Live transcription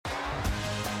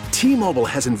T-Mobile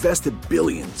has invested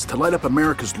billions to light up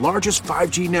America's largest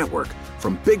 5G network,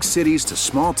 from big cities to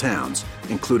small towns,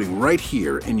 including right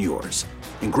here in yours.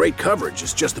 And great coverage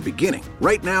is just the beginning.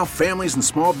 Right now, families and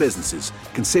small businesses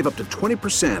can save up to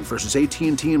 20% versus AT&T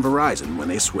and Verizon when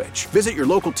they switch. Visit your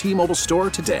local T-Mobile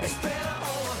store today.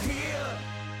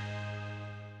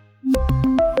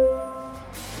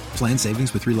 Plan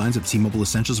savings with 3 lines of T-Mobile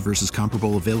Essentials versus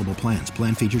comparable available plans.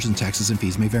 Plan features and taxes and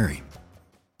fees may vary.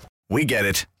 We get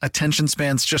it. Attention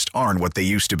spans just aren't what they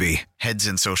used to be. Heads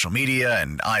in social media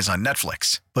and eyes on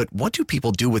Netflix. But what do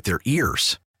people do with their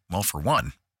ears? Well, for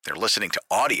one, they're listening to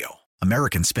audio.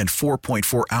 Americans spend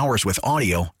 4.4 hours with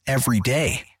audio every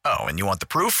day. Oh, and you want the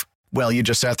proof? Well, you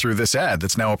just sat through this ad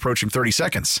that's now approaching 30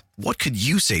 seconds. What could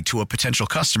you say to a potential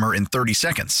customer in 30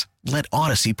 seconds? Let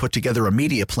Odyssey put together a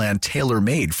media plan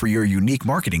tailor-made for your unique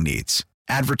marketing needs.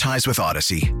 Advertise with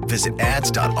Odyssey. Visit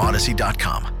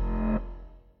ads.odyssey.com.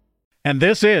 And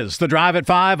this is The Drive at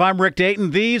 5. I'm Rick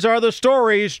Dayton. These are the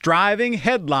stories driving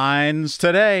headlines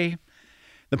today.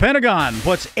 The Pentagon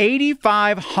puts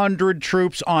 8,500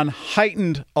 troops on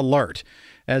heightened alert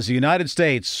as the United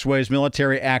States sways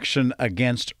military action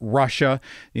against Russia.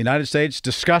 The United States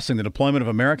discussing the deployment of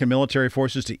American military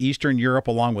forces to Eastern Europe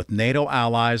along with NATO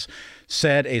allies,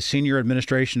 said a senior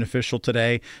administration official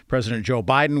today. President Joe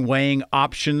Biden weighing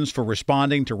options for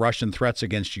responding to Russian threats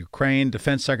against Ukraine.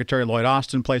 Defense Secretary Lloyd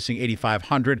Austin placing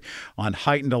 8,500 on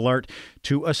heightened alert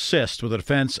to assist with the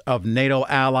defense of NATO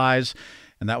allies.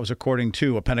 And that was according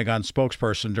to a Pentagon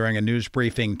spokesperson during a news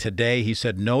briefing today. He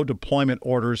said no deployment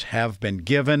orders have been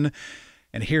given.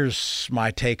 And here's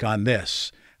my take on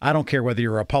this. I don't care whether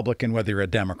you're a Republican, whether you're a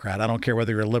Democrat. I don't care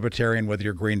whether you're a Libertarian, whether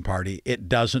you're Green Party. It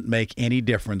doesn't make any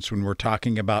difference when we're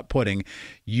talking about putting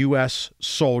U.S.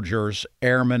 soldiers,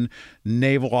 airmen,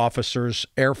 naval officers,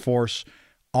 Air Force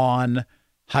on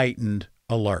heightened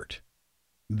alert.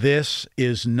 This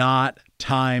is not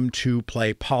time to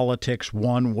play politics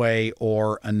one way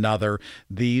or another.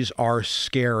 These are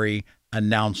scary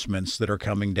announcements that are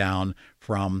coming down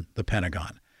from the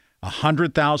Pentagon.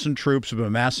 100,000 troops have been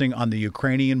amassing on the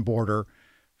Ukrainian border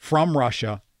from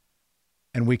Russia,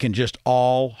 and we can just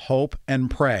all hope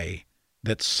and pray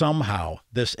that somehow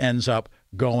this ends up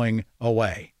going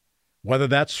away. Whether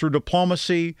that's through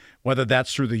diplomacy, whether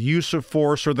that's through the use of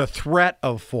force or the threat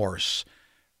of force,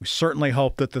 we certainly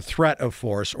hope that the threat of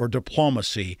force or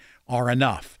diplomacy are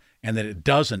enough and that it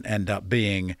doesn't end up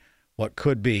being what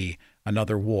could be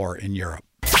another war in Europe.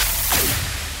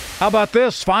 How about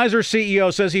this? Pfizer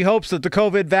CEO says he hopes that the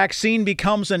COVID vaccine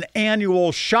becomes an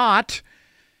annual shot.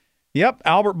 Yep,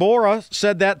 Albert Bourla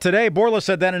said that today. Bourla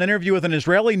said that in an interview with an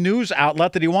Israeli news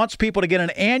outlet that he wants people to get an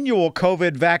annual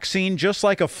COVID vaccine just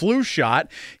like a flu shot.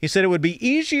 He said it would be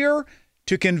easier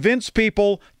to convince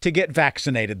people to get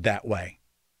vaccinated that way.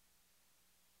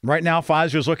 Right now,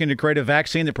 Pfizer is looking to create a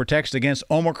vaccine that protects against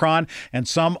Omicron and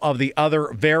some of the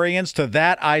other variants. To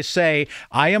that, I say,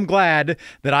 I am glad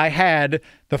that I had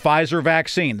the Pfizer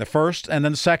vaccine, the first and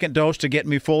then second dose to get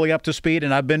me fully up to speed,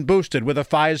 and I've been boosted with a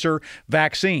Pfizer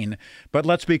vaccine. But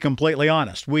let's be completely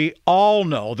honest. We all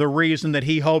know the reason that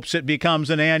he hopes it becomes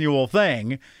an annual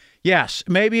thing. Yes,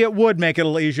 maybe it would make it a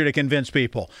little easier to convince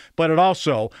people, but it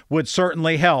also would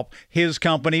certainly help his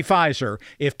company, Pfizer,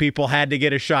 if people had to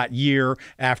get a shot year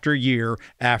after year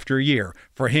after year.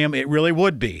 For him, it really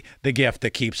would be the gift that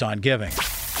keeps on giving.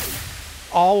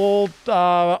 All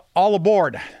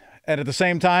aboard. And at the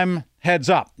same time, heads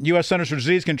up. U.S. Centers for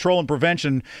Disease Control and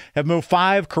Prevention have moved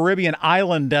 5 Caribbean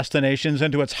island destinations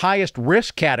into its highest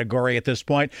risk category at this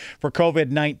point for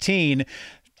COVID-19.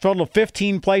 Total of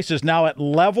 15 places now at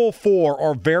level 4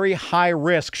 or very high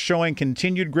risk, showing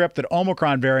continued grip that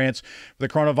Omicron variants of the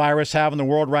coronavirus have in the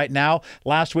world right now.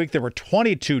 Last week, there were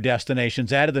 22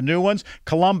 destinations added. The new ones,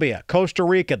 Colombia, Costa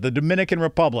Rica, the Dominican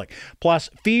Republic,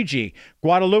 plus Fiji,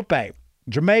 Guadeloupe,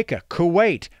 Jamaica,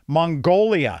 Kuwait,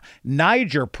 Mongolia,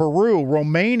 Niger, Peru,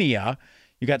 Romania.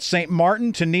 You got St.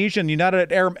 Martin, Tunisia, and the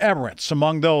United Arab Emirates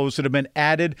among those that have been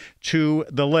added to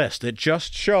the list. It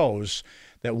just shows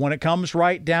that when it comes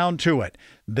right down to it,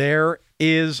 there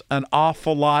is an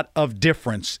awful lot of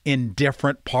difference in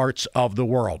different parts of the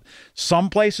world. Some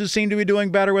places seem to be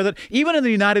doing better with it. Even in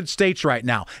the United States right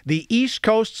now, the East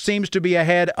Coast seems to be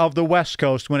ahead of the West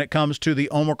Coast when it comes to the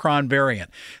Omicron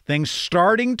variant. Things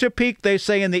starting to peak, they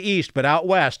say, in the East, but out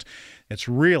West, it's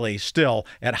really still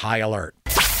at high alert.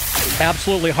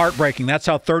 Absolutely heartbreaking. That's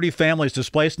how 30 families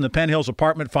displaced in the Penn Hills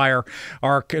apartment fire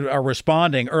are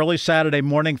responding. Early Saturday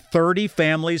morning, 30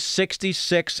 families,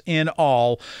 66 in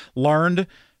all, learned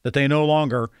that they no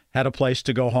longer had a place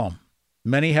to go home.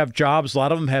 Many have jobs. A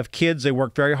lot of them have kids. They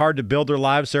work very hard to build their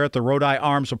lives there at the Rodi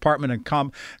Arms apartment and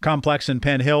complex in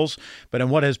Penn Hills. But in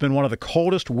what has been one of the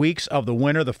coldest weeks of the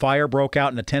winter, the fire broke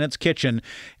out in a tenant's kitchen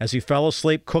as he fell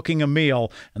asleep cooking a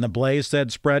meal, and the blaze then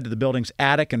spread to the building's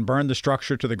attic and burned the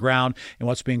structure to the ground in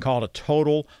what's being called a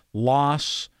total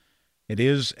loss. It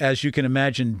is, as you can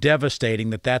imagine, devastating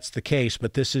that that's the case,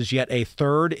 but this is yet a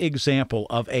third example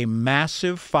of a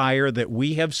massive fire that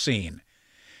we have seen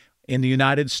in the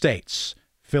United States.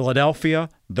 Philadelphia,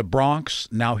 the Bronx,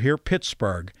 now here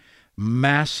Pittsburgh.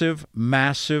 Massive,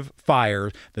 massive fire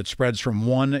that spreads from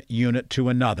one unit to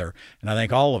another. And I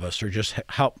think all of us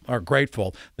are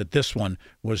grateful that this one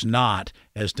was not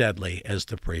as deadly as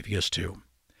the previous two.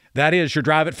 That is your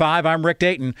Drive at 5. I'm Rick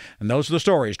Dayton, and those are the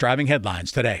stories driving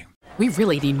headlines today. We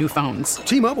really need new phones.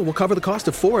 T-Mobile will cover the cost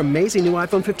of 4 amazing new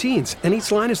iPhone 15s, and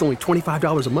each line is only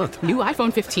 $25 a month. New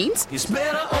iPhone 15s? It's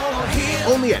better over here.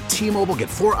 Only at T-Mobile, get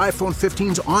 4 iPhone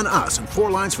 15s on us and 4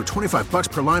 lines for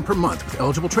 $25 per line per month with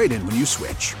eligible trade-in when you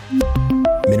switch.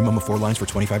 Minimum of 4 lines for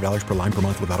 $25 per line per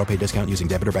month with autopay discount using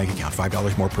debit or bank account.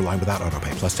 $5 more per line without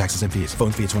autopay, plus taxes and fees.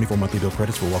 Phone fee at 24 monthly bill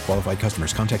credits for well-qualified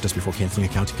customers. Contact us before canceling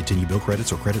account to continue bill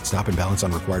credits or credit stop and balance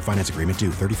on required finance agreement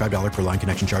due. $35 per line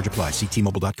connection charge applies. See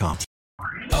T-Mobile.com.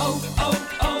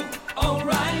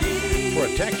 O'Reilly.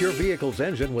 Protect your vehicle's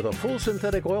engine with a full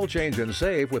synthetic oil change and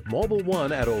save with Mobil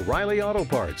 1 at O'Reilly Auto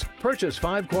Parts. Purchase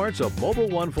 5 quarts of Mobil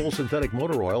 1 full synthetic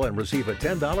motor oil and receive a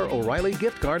 $10 O'Reilly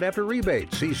gift card after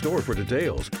rebate. See store for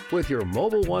details. With your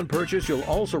Mobil 1 purchase, you'll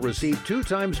also receive 2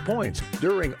 times points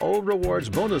during O Rewards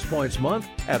Bonus Points Month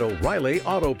at O'Reilly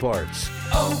Auto Parts.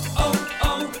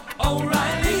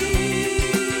 O'Reilly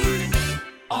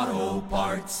Auto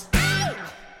Parts.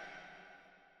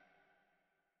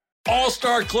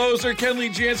 All-star closer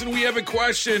Kenley Jansen, we have a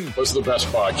question. What's the best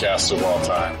podcast of all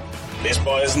time?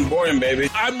 Baseball isn't boring, baby.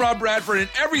 I'm Rob Bradford, and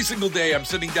every single day I'm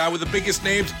sitting down with the biggest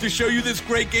names to show you this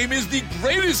great game is the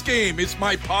greatest game. It's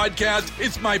my podcast.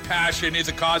 It's my passion. It's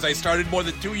a cause I started more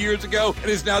than 2 years ago and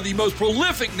is now the most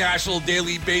prolific national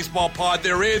daily baseball pod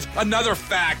there is. Another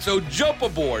fact, so jump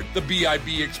aboard the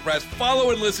BIB Express.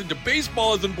 Follow and listen to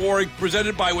Baseball Isn't Boring,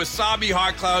 presented by Wasabi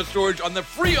Hot Cloud Storage on the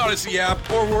free Odyssey app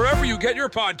or wherever you get your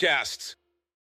podcasts.